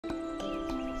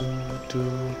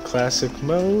Classic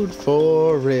mode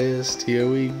forest. Here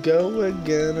we go. We're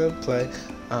gonna play.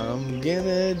 I'm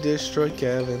gonna destroy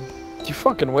Kevin. You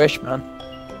fucking wish, man.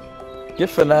 Get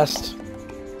finessed.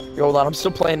 Yo, hold on, I'm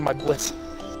still playing my Blitz.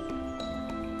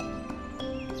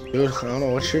 Dude, I don't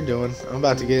know what you're doing. I'm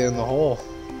about to get in the hole.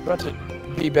 You're about to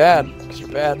be bad, because you're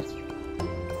bad.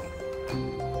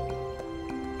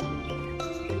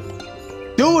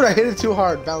 Dude, I hit it too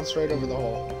hard. Bounced right over the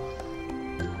hole.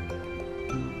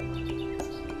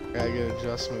 Gotta get an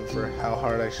adjustment for how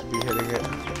hard I should be hitting it.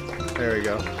 There we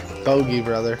go. Bogey,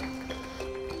 brother.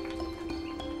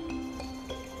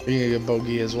 You're gonna get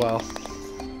bogey as well.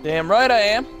 Damn right I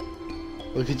am.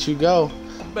 Look at you go.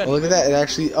 Oh, look at that. It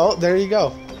actually... Oh, there you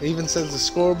go. It even says the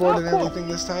scoreboard and everything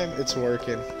this time. It's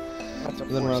working. And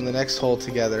then we're on the next hole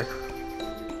together.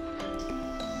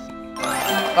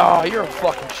 Oh, you're a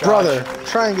fucking shot. Brother,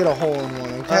 try and get a hole in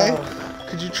one, okay?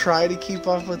 Could you try to keep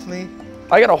up with me?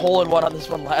 I got a hole in one on this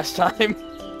one last time.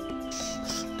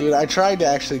 Dude, I tried to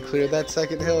actually clear that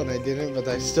second hill and I didn't, but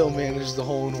I still managed the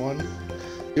hole in one.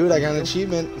 Dude, I got an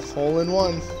achievement. Hole in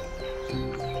one.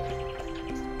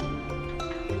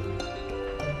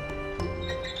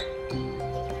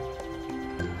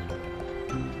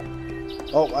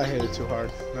 Oh, I hit it too hard.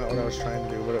 Not what I was trying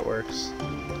to do, but it works.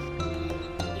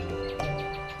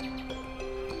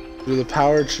 Through the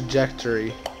power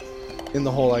trajectory, in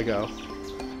the hole I go.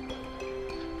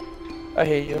 I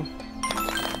hate you.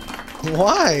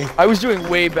 Why? I was doing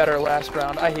way better last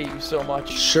round. I hate you so much.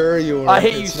 Sure you were. I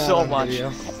hate you so much.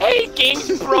 Hey,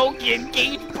 game's broken.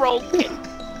 Game's broken.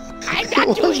 I'm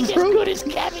not doing as good as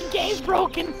Kevin. Game's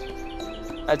broken.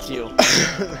 That's you.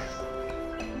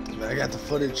 I got the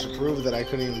footage to prove that I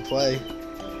couldn't even play.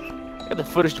 I got the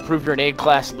footage to prove you're an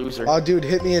A-class loser. Oh, dude,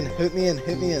 hit me in, hit me in,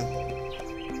 hit me in.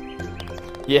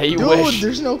 Yeah, you dude, wish. Dude,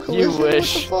 there's no collision. You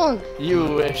wish. What the fuck?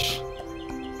 You wish.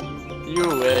 You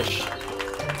wish.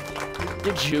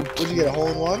 Get juked. Did you get a hole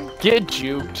in one? Get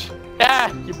juked.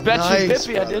 Ah, you bet Nice,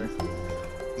 you Bippy, I did.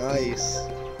 Nice.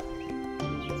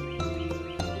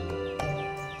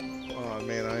 Oh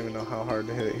man, I don't even know how hard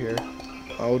to hit it here.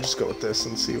 I'll just go with this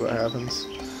and see what happens.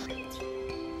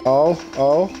 Oh,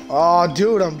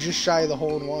 dude, I'm just shy of the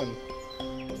hole in one.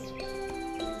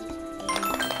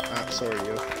 Ah, so are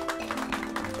you.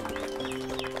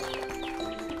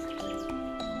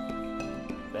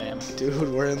 Damn.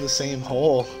 Dude, we're in the same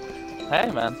hole.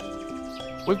 Hey, man.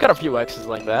 We've got a few X's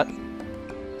like that.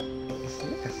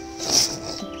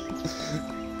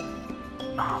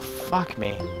 Oh, fuck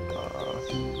me.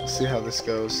 Let's see how this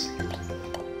goes.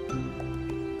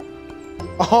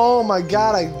 Oh my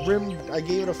god, I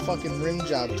gave it a fucking rim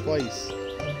job twice.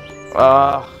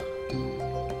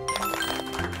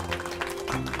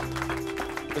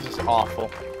 This is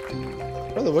awful.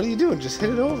 Brother, what are you doing? Just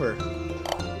hit it over.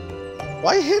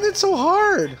 Why you hitting it so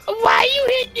hard? Why are you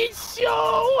hitting it so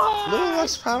hard? A little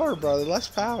less power, brother. Less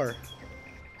power.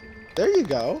 There you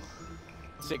go.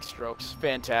 6 strokes.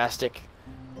 Fantastic.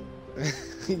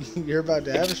 You're about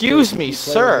to have Excuse me,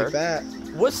 sir. like that.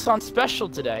 What's on special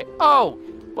today? Oh,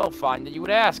 well, fine that you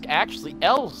would ask. Actually,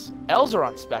 L's are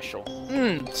on special.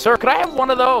 Sir, could I have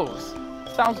one of those?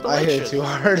 Sounds delicious. I hit it too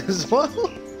hard as well.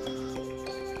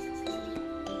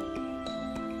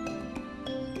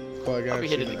 Cool, I got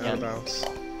hit it out of again. bounds.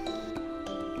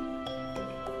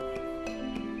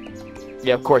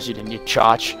 Yeah, of course you didn't, you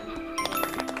chotch.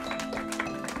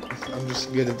 I'm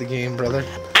just good at the game, brother.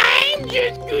 I'm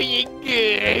just good at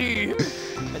game.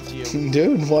 That's you.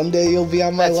 Dude, one day you'll be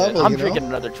on my That's level, it. I'm you know? drinking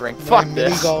another drink. My Fuck mini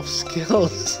this. golf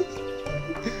skills.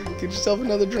 Get yourself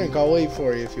another drink. I'll wait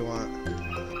for you if you want.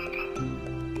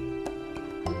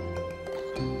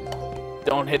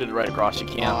 Don't hit it right across. You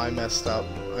can't. Oh, I messed up.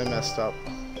 I messed up.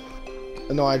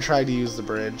 No, I tried to use the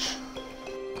bridge.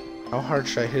 How hard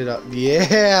should I hit it up?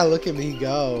 Yeah, look at me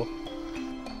go.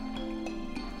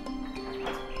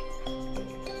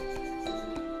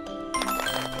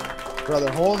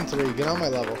 Brother, hole in 3. Get on my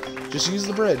level. Just use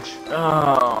the bridge.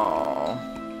 Oh.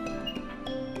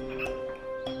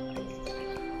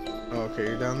 Okay,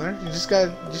 you're down there. You just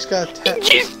gotta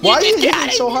Why are you hitting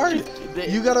it so hard?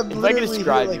 You gotta literally hit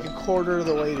like a quarter of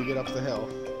the way to get up the hill.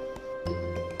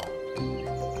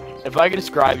 If I could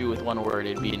describe you with one word,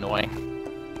 it'd be annoying.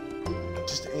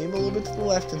 Just aim a little bit to the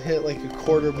left and hit like a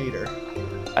quarter meter.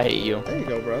 I hate you. There you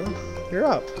go, brother. You're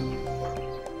up.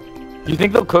 You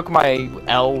think they'll cook my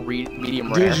L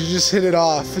medium rare? Dude, you just hit it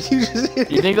off. You just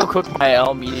hit You think they'll cook my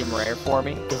L medium rare for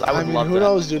me? Because I would love who that.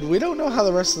 knows, dude? We don't know how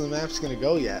the rest of the map's gonna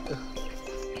go yet.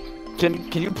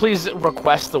 Can you please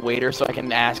request the waiter so I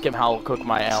can ask him how he'll cook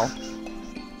my L?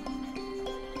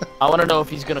 I want to know if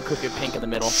he's gonna cook it pink in the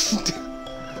middle.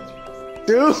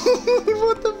 Dude,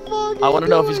 what the fuck? I want to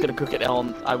know if he's gonna cook it,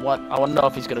 Ellen. I want to know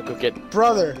if he's gonna cook it.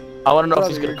 Brother. I want to know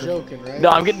Brother, if he's gonna you're cook joking, it. right? No,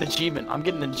 I'm getting an achievement. I'm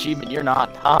getting an achievement. You're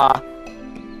not. Haha.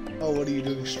 Oh, what are you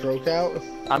doing? Stroke out?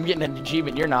 I'm getting an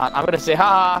achievement. You're not. I'm gonna say,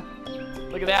 haha.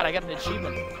 Look at that. I got an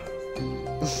achievement.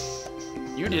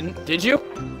 You didn't, did you?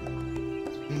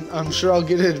 I'm sure I'll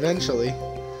get it eventually.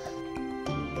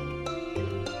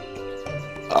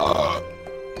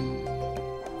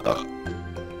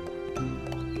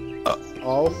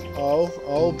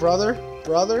 Oh, brother?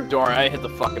 Brother? Don't worry, I hit the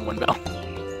fucking windmill.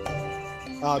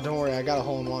 Oh, don't worry, I got a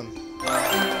hole in one.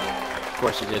 Of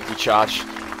course you did, you chotch.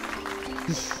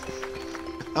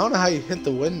 I don't know how you hit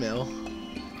the windmill.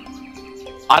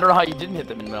 I don't know how you didn't hit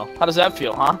the windmill. How does that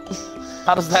feel, huh?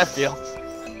 How does that feel?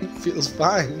 It feels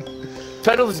fine.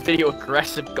 Title this video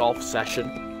Aggressive Golf Session.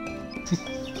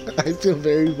 I feel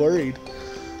very worried.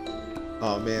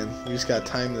 Oh man, you just gotta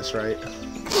time this right.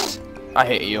 I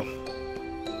hate you.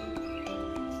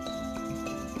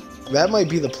 That might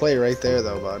be the play right there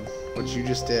though, bud. What you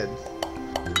just did.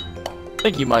 I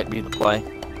think you might be the play.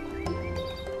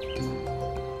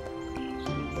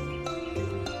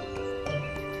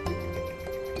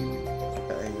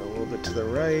 Angle a little bit to the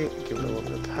right, give it a little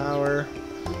bit of power.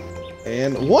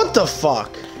 And what the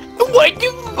fuck? What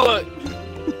the fuck?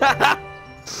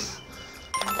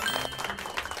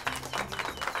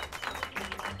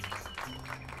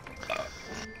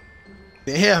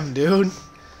 Damn, dude.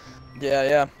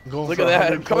 Yeah. Going Look for at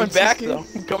that. 100 I'm coming points this back game? though.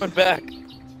 I'm coming back.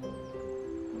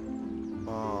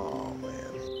 Oh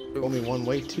man. Only one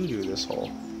way to do this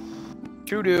hole.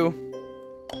 True do.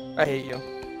 I hate you.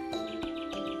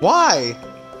 Why?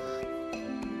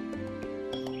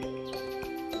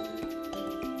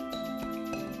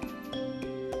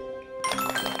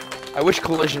 I wish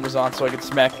collision was on so I could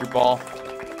smack your ball.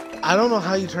 I don't know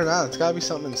how you turn out. It's gotta be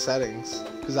something in settings.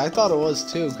 Because I thought it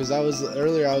was too. Because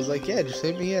earlier I was like, yeah, just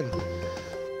hit me in.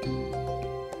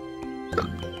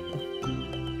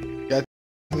 Got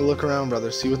to look around,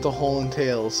 brother. See what the hole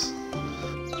entails.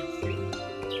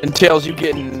 Entails you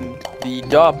getting the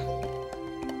dub.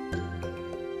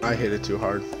 I hit it too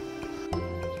hard.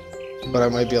 But I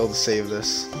might be able to save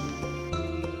this.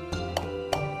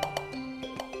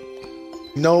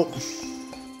 Nope.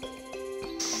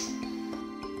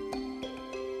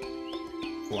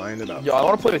 Line it up. Yo, I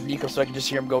want to play with Nico so I can just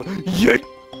hear him go, yeah,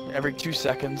 every 2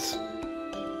 seconds.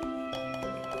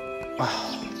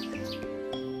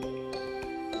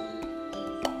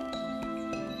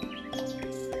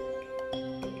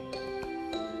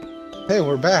 Hey,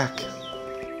 we're back.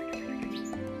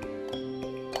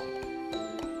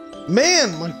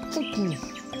 Man, my fucking...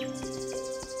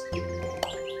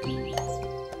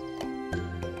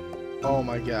 Oh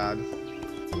my god.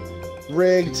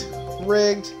 Rigged.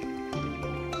 Rigged.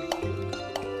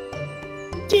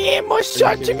 Damn, my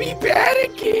son to be bad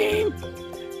at game.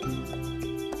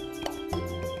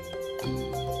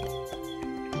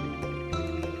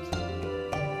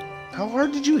 How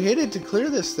hard did you hit it to clear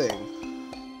this thing?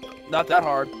 Not that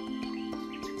hard.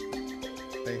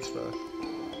 Thanks, brother.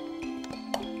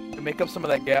 Make up some of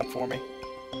that gap for me.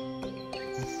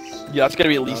 Yeah, it's gonna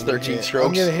be at least 13 strokes.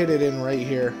 I'm gonna hit it in right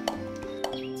here.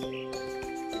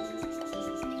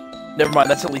 Never mind,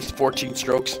 that's at least 14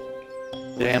 strokes.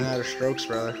 Damn. I'm out of strokes,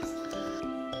 brother.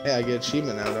 Hey, I get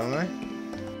achievement now, don't I?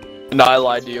 No, I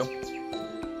lied to you.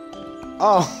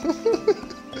 Oh.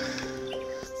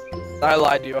 I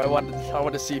lied to you. I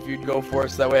wanted to see if you'd go for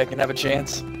it so that way I can have a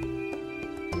chance.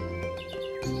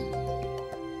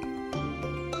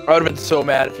 I would have been so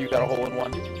mad if you got a hole in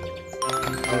one. I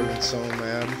would have been so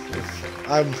mad.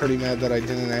 I'm pretty mad that I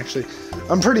didn't actually.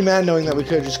 I'm pretty mad knowing that we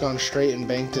could have just gone straight and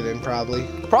banked it in, probably.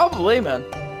 Probably, man.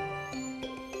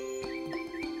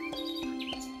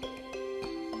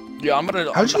 Yeah,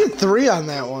 How'd you get 3 on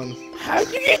that one?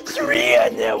 How'd you get 3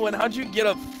 on that one? How'd you get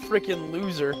a freaking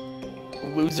loser?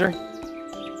 Loser?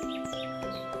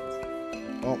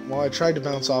 Oh, well, I tried to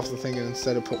bounce off the thing and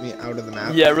instead it put me out of the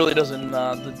map. Yeah, it really doesn't,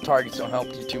 the targets don't help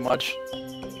you too much.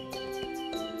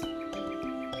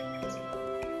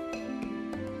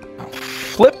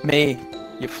 Flip me,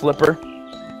 you flipper.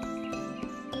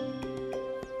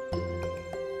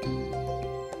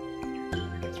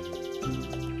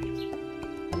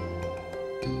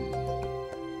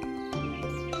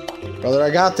 Brother,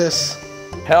 I got this.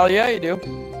 Hell yeah, you do.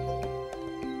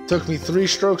 Took me 3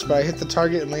 strokes, but I hit the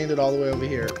target and landed all the way over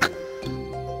here.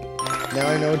 Now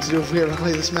I know what to do if we ever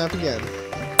play this map again.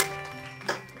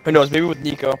 Who knows, maybe with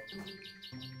Nico.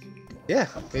 Yeah,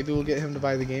 maybe we'll get him to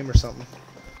buy the game or something.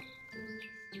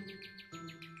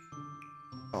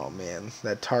 Oh man,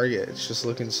 that target, it's just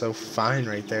looking so fine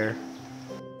right there.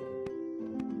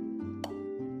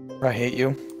 I hate you.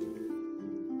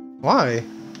 Why?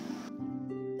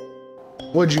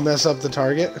 Would you mess up the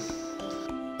target?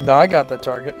 No, I got that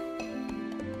target.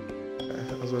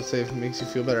 I was gonna say, if it makes you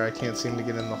feel better, I can't seem to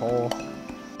get in the hole.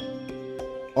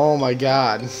 Oh my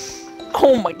god.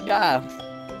 Oh my god.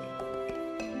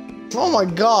 Oh my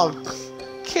god.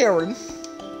 Karen.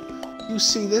 You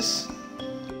see this?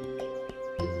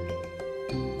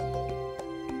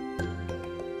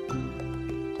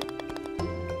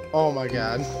 Oh my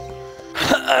god.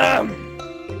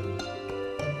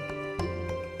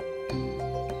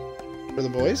 For the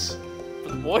boys? For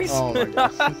the boys? Oh my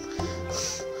god.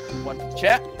 One for the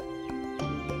chat.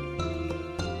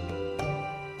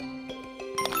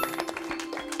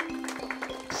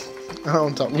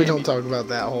 We don't talk about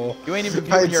that hole. You ain't even I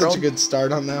viewing had your such own. a good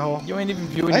start on that hole. You ain't even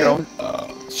viewing I your am.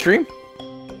 own stream.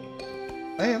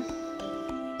 I am.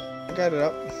 I got it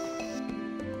up.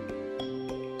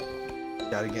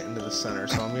 Gotta get into the center,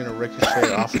 so I'm gonna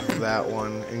ricochet off of that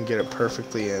one and get it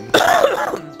perfectly in.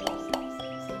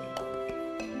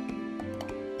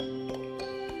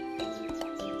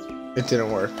 It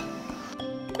didn't work.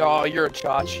 Oh, you're a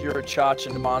chotch. You're a chotch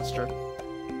and a monster.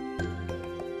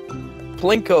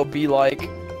 Plinko be like,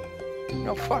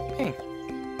 no, fuck me.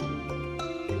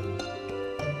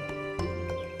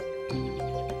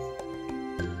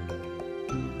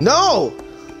 No!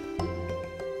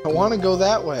 I want to go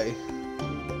that way.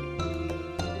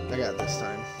 I got this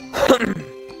time.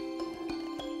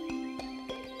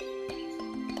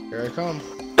 Here I come.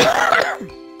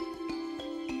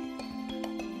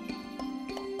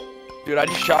 Dude, I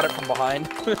just shot it from behind.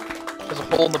 There's a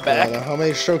hole in the back. Yeah, how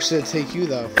many strokes did it take you,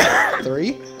 though?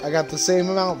 3? I got the same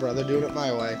amount, brother. Doing it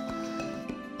my way.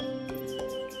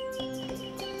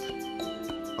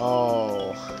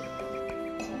 Oh.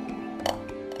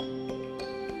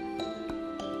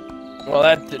 Well,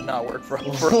 that did not work for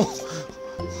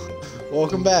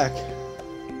Welcome back.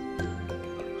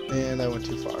 And I went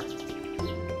too far.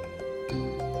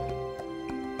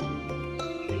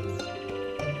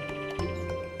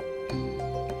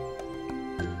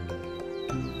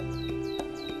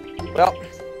 Well,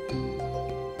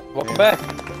 welcome back.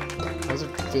 How does it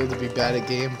feel to be bad at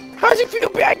game? How's it feel,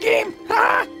 bad game?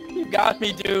 Ha! You got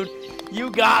me, dude.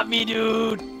 You got me,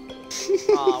 dude.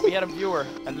 Aw, we had a viewer,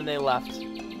 and then they left.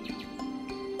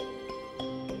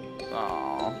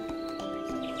 Aw.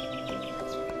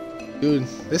 Dude,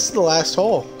 this is the last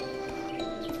hole.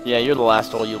 Yeah, you're the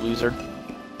last hole, you loser.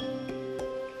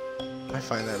 I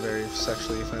find that very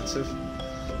sexually offensive.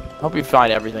 I hope you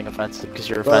find everything offensive, because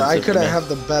you're But offensive I to couldn't me. have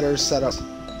the better setup.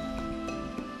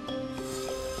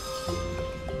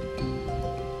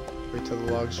 Wait till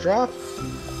the logs drop.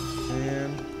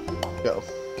 And go.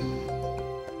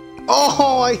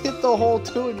 Oh, I hit the hole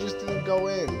too and just didn't go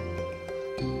in.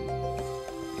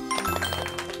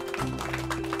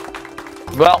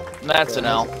 Well, that's an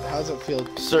L. How's it feel?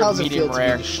 Served How's it feel medium to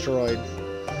rare. be destroyed?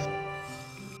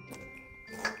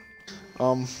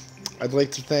 I'd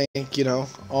like to thank, you know,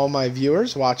 all my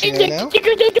viewers watching right now.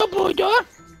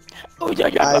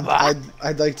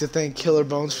 I'd like to thank Killer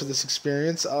Bones for this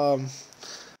experience. I'd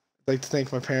like to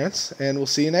thank my parents, and we'll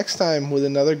see you next time with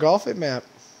another Golf It map.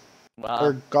 Wow.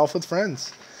 Or Golf with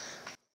Friends.